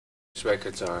Which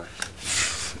records are?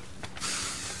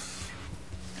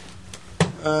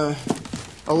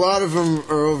 A lot of them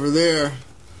are over there,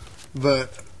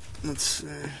 but let's see.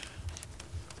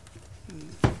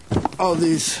 All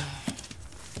these.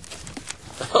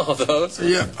 All those?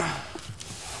 Yeah.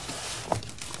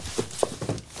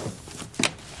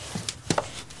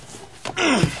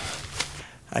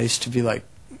 I used to be like,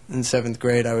 in 7th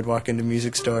grade, I would walk into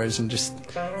music stores and just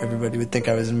everybody would think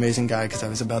I was an amazing guy because I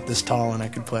was about this tall and I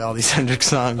could play all these Hendrix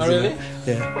songs. Oh, really?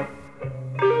 Yeah.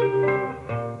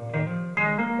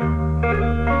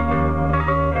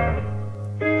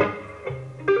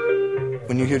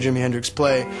 When you hear Jimi Hendrix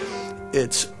play,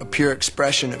 it's a pure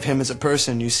expression of him as a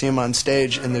person. You see him on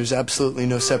stage and there's absolutely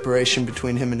no separation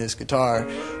between him and his guitar.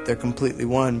 They're completely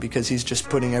one because he's just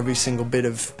putting every single bit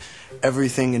of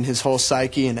everything in his whole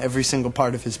psyche and every single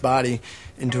part of his body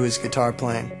into his guitar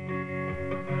playing.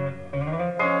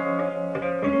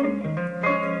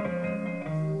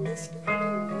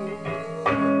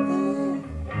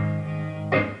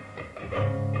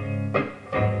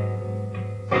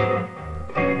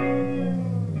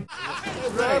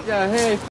 Yeah, hey.